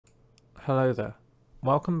Hello there,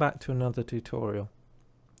 welcome back to another tutorial.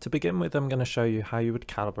 To begin with, I'm going to show you how you would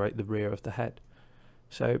calibrate the rear of the head.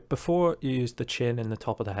 So before you use the chin and the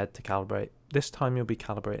top of the head to calibrate, this time you'll be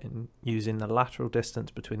calibrating using the lateral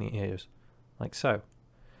distance between the ears, like so,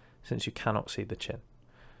 since you cannot see the chin.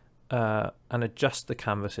 And adjust the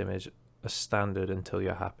canvas image as standard until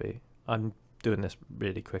you're happy. I'm doing this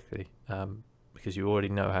really quickly because you already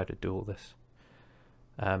know how to do all this.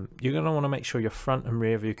 You're going to want to make sure your front and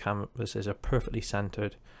rear view canvases are perfectly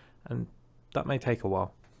centered, and that may take a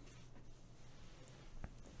while.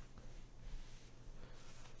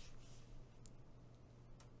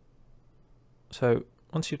 So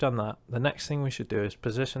once you've done that, the next thing we should do is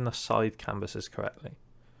position the side canvases correctly.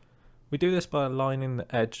 We do this by aligning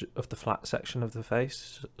the edge of the flat section of the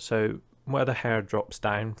face, so where the hair drops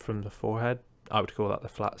down from the forehead, I would call that the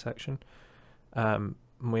flat section, and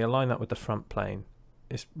we align that with the front plane.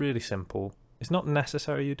 It's really simple. It's not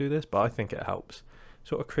necessary you do this, but I think it helps.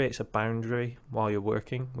 Sort of creates a boundary while you're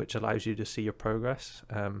working, which allows you to see your progress.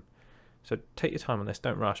 So take your time on this,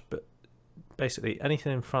 don't rush, but basically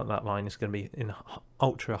anything in front of that line is going to be in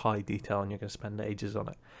ultra high detail and you're going to spend ages on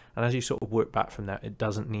it. And as you sort of work back from there, it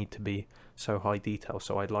doesn't need to be so high detail.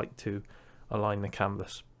 So I'd like to align the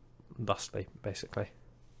canvas thusly, basically.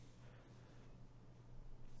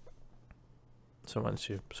 So once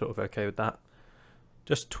you're sort of okay with that,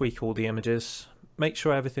 just tweak all the images, make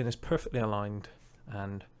sure everything is perfectly aligned,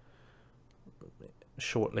 and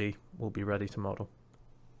shortly we'll be ready to model.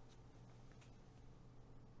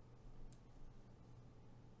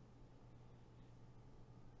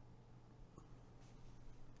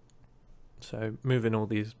 So moving all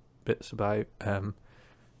these bits about,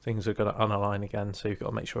 things are going to unalign again, so you've got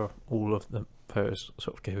to make sure all of the pairs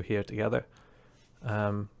sort of go here together.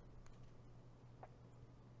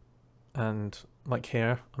 And like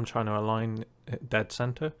here, I'm trying to align it dead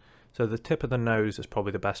center. So the tip of the nose is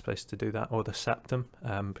probably the best place to do that, or the septum,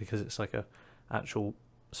 because it's like a actual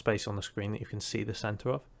space on the screen that you can see the center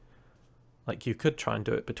of. Like you could try and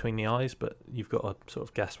do it between the eyes, but you've got to sort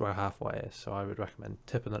of guess where halfway is. So I would recommend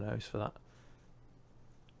tip of the nose for that.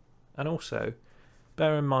 And also,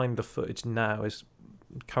 bear in mind the footage now is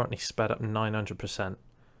currently sped up 900%.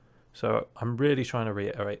 So I'm really trying to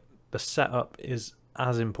reiterate, the setup is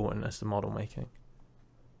as important as the model making.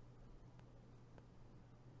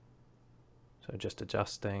 So just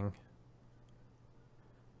adjusting,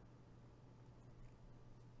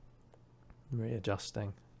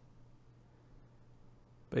 readjusting.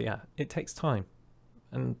 But yeah, it takes time,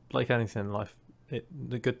 and like anything in life,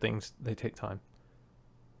 the good things, they take time.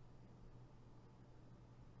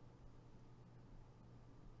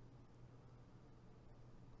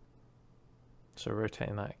 So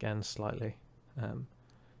rotating that again slightly,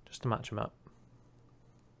 just to match them up.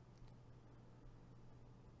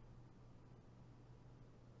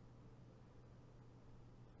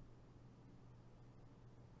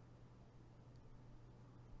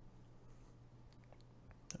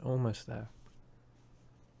 Almost there.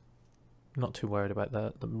 Not too worried about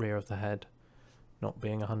the rear of the head not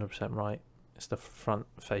being 100% right. It's the front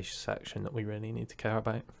face section that we really need to care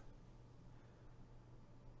about.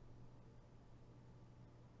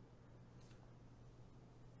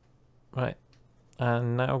 Right,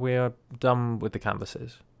 and now we are done with the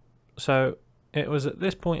canvases. So it was at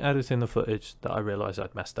this point editing the footage that I realised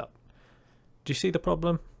I'd messed up. Do you see the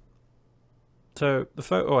problem? So the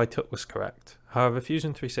photo I took was correct. However,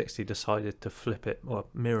 Fusion 360 decided to flip it or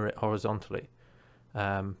mirror it horizontally,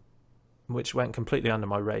 which went completely under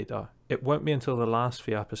my radar. It won't be until the last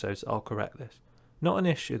few episodes I'll correct this. Not an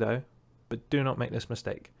issue though, but do not make this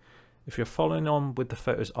mistake. If you're following on with the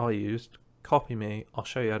photos I used, copy me, I'll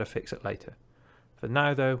show you how to fix it later. For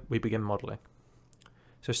now though, we begin modelling.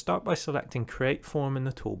 So start by selecting Create Form in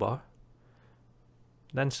the toolbar,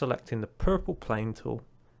 then selecting the purple plane tool,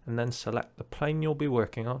 and then select the plane you'll be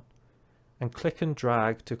working on, and click and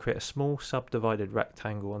drag to create a small subdivided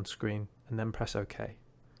rectangle on screen, and then press OK.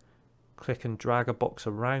 Click and drag a box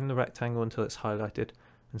around the rectangle until it's highlighted,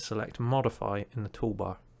 and select Modify in the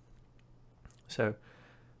toolbar. So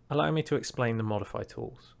allow me to explain the Modify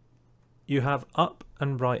tools. You have up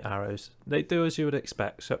and right arrows. They do as you would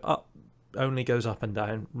expect, so up only goes up and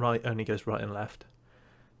down, right only goes right and left.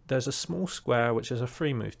 There's a small square which is a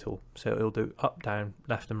free move tool, so it'll do up, down,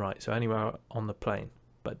 left and right, so anywhere on the plane,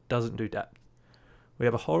 but doesn't do depth. We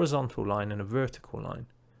have a horizontal line and a vertical line,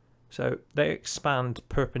 so they expand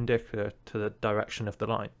perpendicular to the direction of the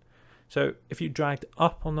line. So if you dragged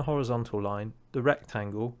up on the horizontal line, the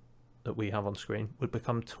rectangle that we have on screen would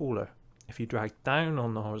become taller. If you drag down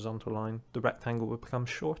on the horizontal line, the rectangle would become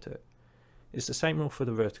shorter. It's the same rule for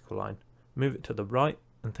the vertical line. Move it to the right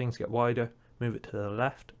and things get wider, move it to the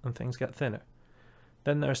left and things get thinner.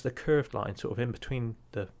 Then there's the curved line sort of in between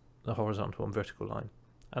the horizontal and vertical line,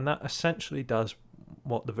 and that essentially does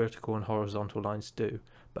what the vertical and horizontal lines do,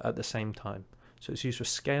 but at the same time. So it's used for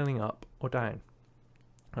scaling up or down.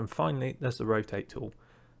 And finally there's the rotate tool,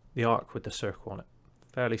 the arc with the circle on it.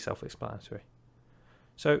 Fairly self-explanatory.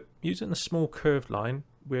 So using the small curved line,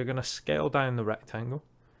 we're going to scale down the rectangle,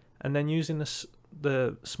 and then using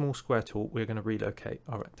the small square tool, we're going to relocate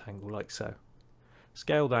our rectangle like so.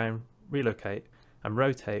 Scale down, relocate, and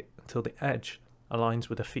rotate until the edge aligns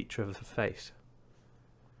with a feature of the face.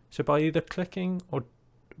 So by either clicking or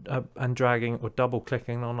and dragging or double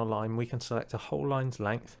clicking on a line, we can select a whole line's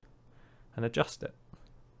length and adjust it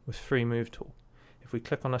with free move tool. If we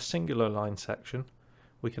click on a singular line section,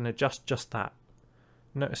 we can adjust just that.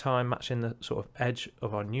 Notice how I'm matching the sort of edge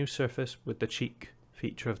of our new surface with the cheek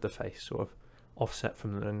feature of the face, sort of offset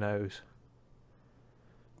from the nose.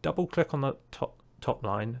 Double click on the top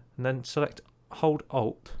line and then hold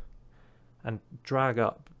Alt and drag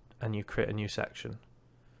up, and you create a new section.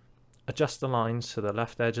 Adjust the lines so the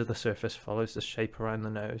left edge of the surface follows the shape around the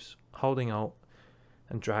nose. Holding Alt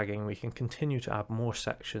and dragging, we can continue to add more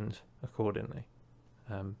sections accordingly.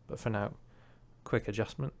 But for now, quick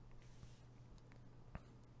adjustment.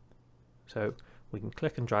 So we can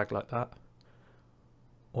click and drag like that,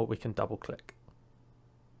 or we can double click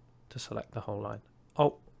to select the whole line.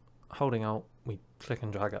 Holding Alt, we click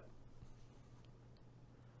and drag up.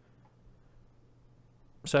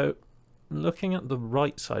 So looking at the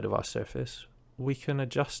right side of our surface, we can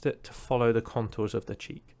adjust it to follow the contours of the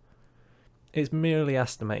cheek. It's merely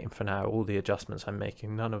estimating for now, all the adjustments I'm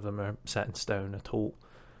making. None of them are set in stone at all.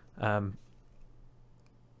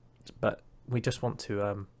 But we just want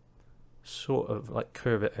to sort of like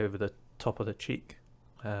curve it over the top of the cheek.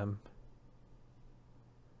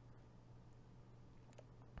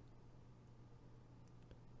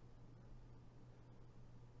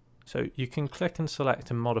 So you can click and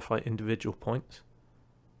select and modify individual points.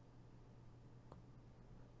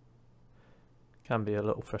 Can be a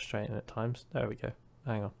little frustrating at times. There we go.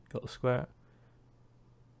 Hang on, got the square.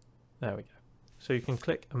 There we go. So you can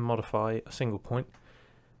click and modify a single point.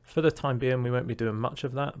 For the time being, we won't be doing much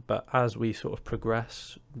of that, but as we sort of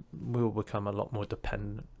progress, we'll become a lot more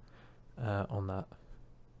dependent on that.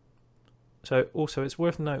 So also it's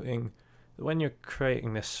worth noting that when you're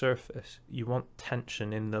creating this surface, you want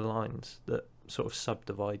tension in the lines that sort of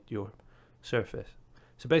subdivide your surface.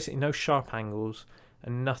 So basically no sharp angles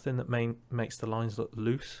and nothing that makes the lines look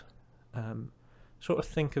loose. Sort of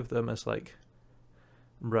think of them as like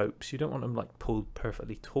ropes. You don't want them like pulled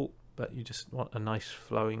perfectly taut, but you just want a nice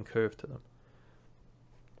flowing curve to them.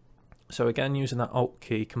 So again, using that Alt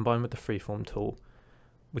key combined with the freeform tool,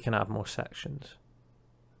 we can add more sections.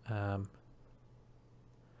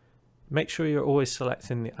 Make sure you're always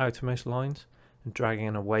selecting the outermost lines and dragging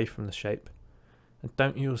it away from the shape. And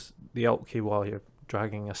don't use the Alt key while you're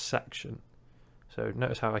dragging a section. So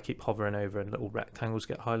notice how I keep hovering over and little rectangles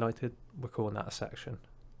get highlighted. We're calling that a section.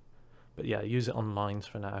 But yeah, use it on lines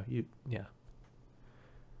for now.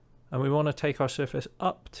 And we want to take our surface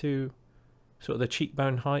up to sort of the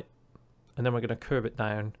cheekbone height, and then we're going to curve it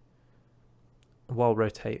down while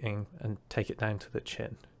rotating and take it down to the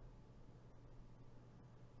chin.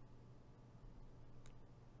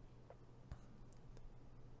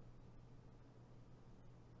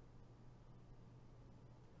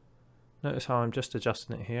 Notice how I'm just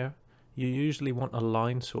adjusting it here. You usually want a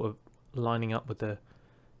line sort of lining up with the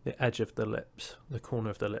edge of the lips, the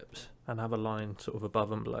corner of the lips, and have a line sort of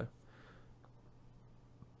above and below.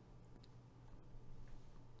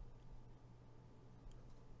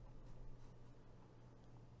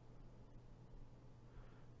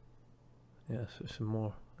 Yeah, so some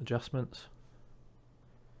more adjustments.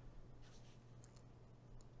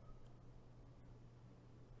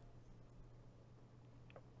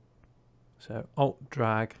 So Alt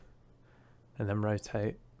drag and then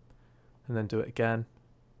rotate and then do it again.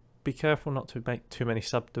 Be careful not to make too many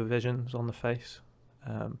subdivisions on the face.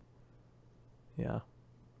 Yeah.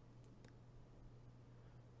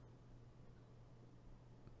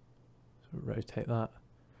 So rotate that.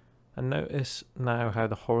 And notice now how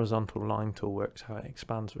the horizontal line tool works, how it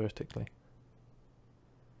expands vertically.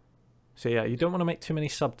 So yeah, you don't want to make too many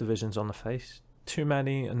subdivisions on the face. Too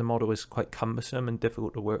many and the model is quite cumbersome and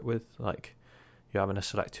difficult to work with. Like you're having to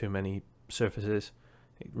select too many surfaces,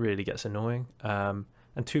 it really gets annoying.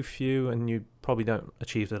 And too few and you probably don't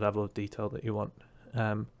achieve the level of detail that you want.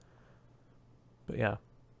 But yeah.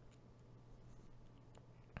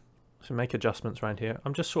 So make adjustments around here.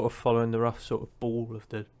 I'm just sort of following the rough sort of ball of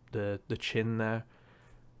the chin there,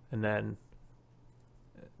 and then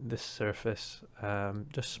this surface,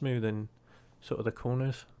 just smoothing sort of the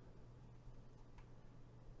corners.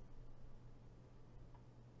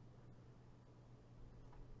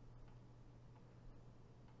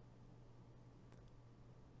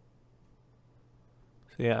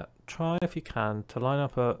 So yeah, try if you can to line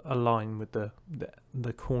up a line with the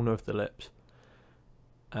corner of the lips,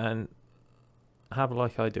 and have,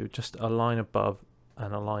 like I do, just a line above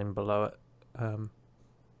and a line below it.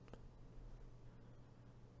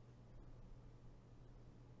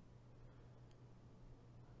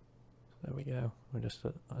 There we go, we're just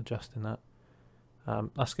adjusting that.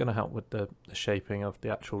 That's going to help with the shaping of the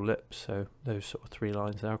actual lips, so those sort of 3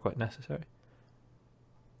 lines there are quite necessary.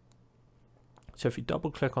 So if you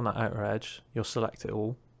double click on that outer edge, you'll select it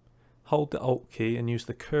all, hold the Alt key and use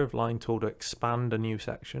the curve line tool to expand a new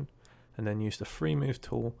section, and then use the free move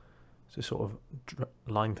tool to sort of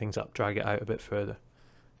line things up, drag it out a bit further.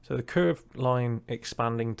 So the curve line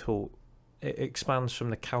expanding tool, it expands from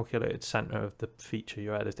the calculated center of the feature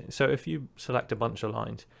you're editing. So if you select a bunch of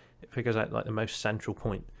lines, it figures out like the most central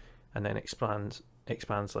point and then expands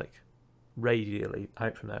like radially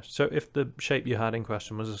out from there. So if the shape you had in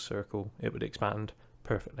question was a circle, it would expand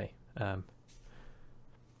perfectly.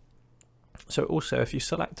 So also, if you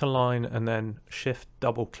select a line and then shift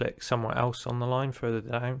double click somewhere else on the line further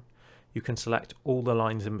down, you can select all the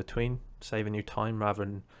lines in between, saving you time rather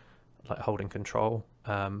than like holding control.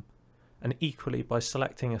 And equally, by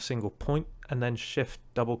selecting a single point and then shift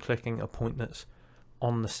double clicking a point that's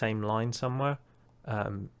on the same line somewhere,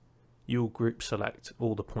 you'll group select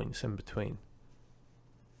all the points in between.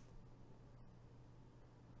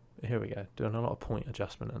 Here we go, doing a lot of point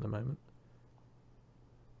adjustment at the moment.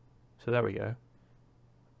 So there we go.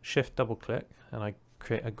 Shift double click and I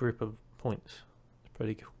create a group of points. It's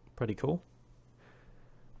pretty cool.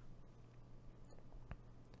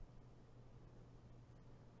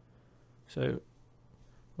 So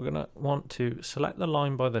we're going to want to select the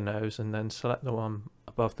line by the nose and then select the one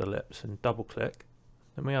above the lips and double click.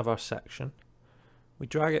 Then we have our section. We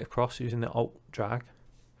drag it across using the Alt drag,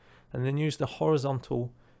 and then use the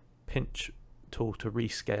horizontal pinch tool to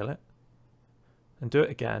rescale it. And do it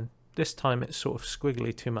again. This time it's sort of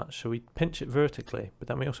squiggly too much, so we pinch it vertically, but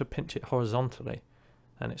then we also pinch it horizontally,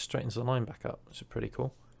 and it straightens the line back up, which is pretty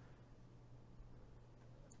cool.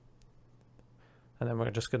 And then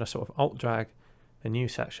we're just going to sort of Alt drag a new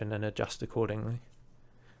section and adjust accordingly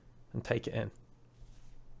and take it in.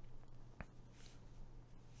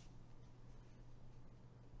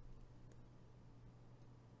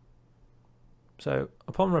 So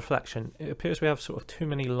upon reflection, it appears we have sort of too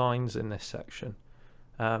many lines in this section,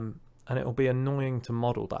 and it will be annoying to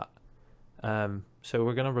model that. So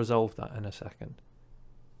we're going to resolve that in a second.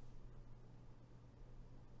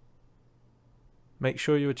 Make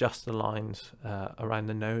sure you adjust the lines around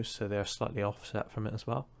the nose so they're slightly offset from it as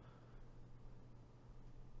well.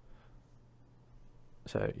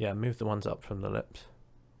 So yeah, move the ones up from the lips.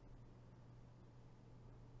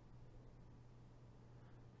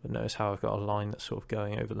 But notice how I've got a line that's sort of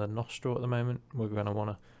going over the nostril at the moment. We're going to want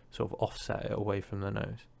to sort of offset it away from the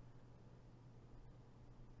nose.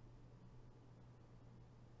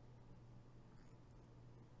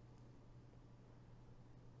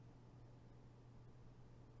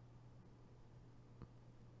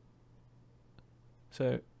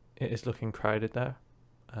 So it is looking crowded there,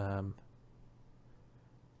 and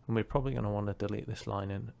we're probably going to want to delete this line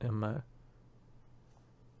in there.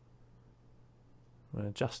 I'm going to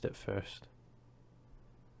adjust it first.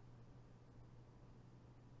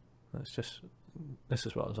 This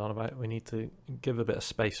is what I was on about. We need to give a bit of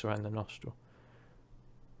space around the nostril.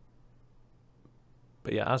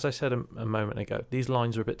 But yeah, as I said a moment ago, these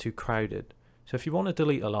lines are a bit too crowded. So if you want to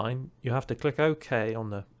delete a line, you have to click OK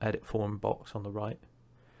on the edit form box on the right.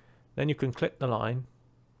 Then you can click the line,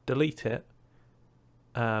 delete it,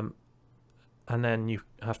 and then you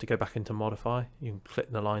have to go back into modify. You can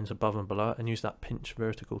click the lines above and below it and use that pinch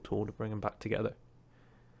vertical tool to bring them back together.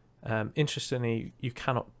 Interestingly, you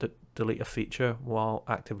cannot delete a feature while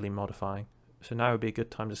actively modifying. So now would be a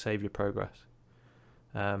good time to save your progress.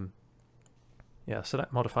 Yeah,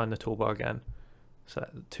 select modify in the toolbar again,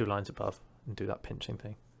 select the 2 lines above and do that pinching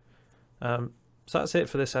thing. So that's it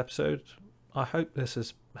for this episode. I hope this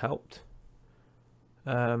has helped.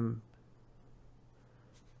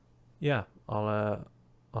 Yeah, I'll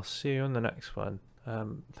see you in the next one.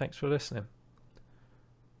 Thanks for listening.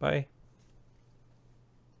 Bye.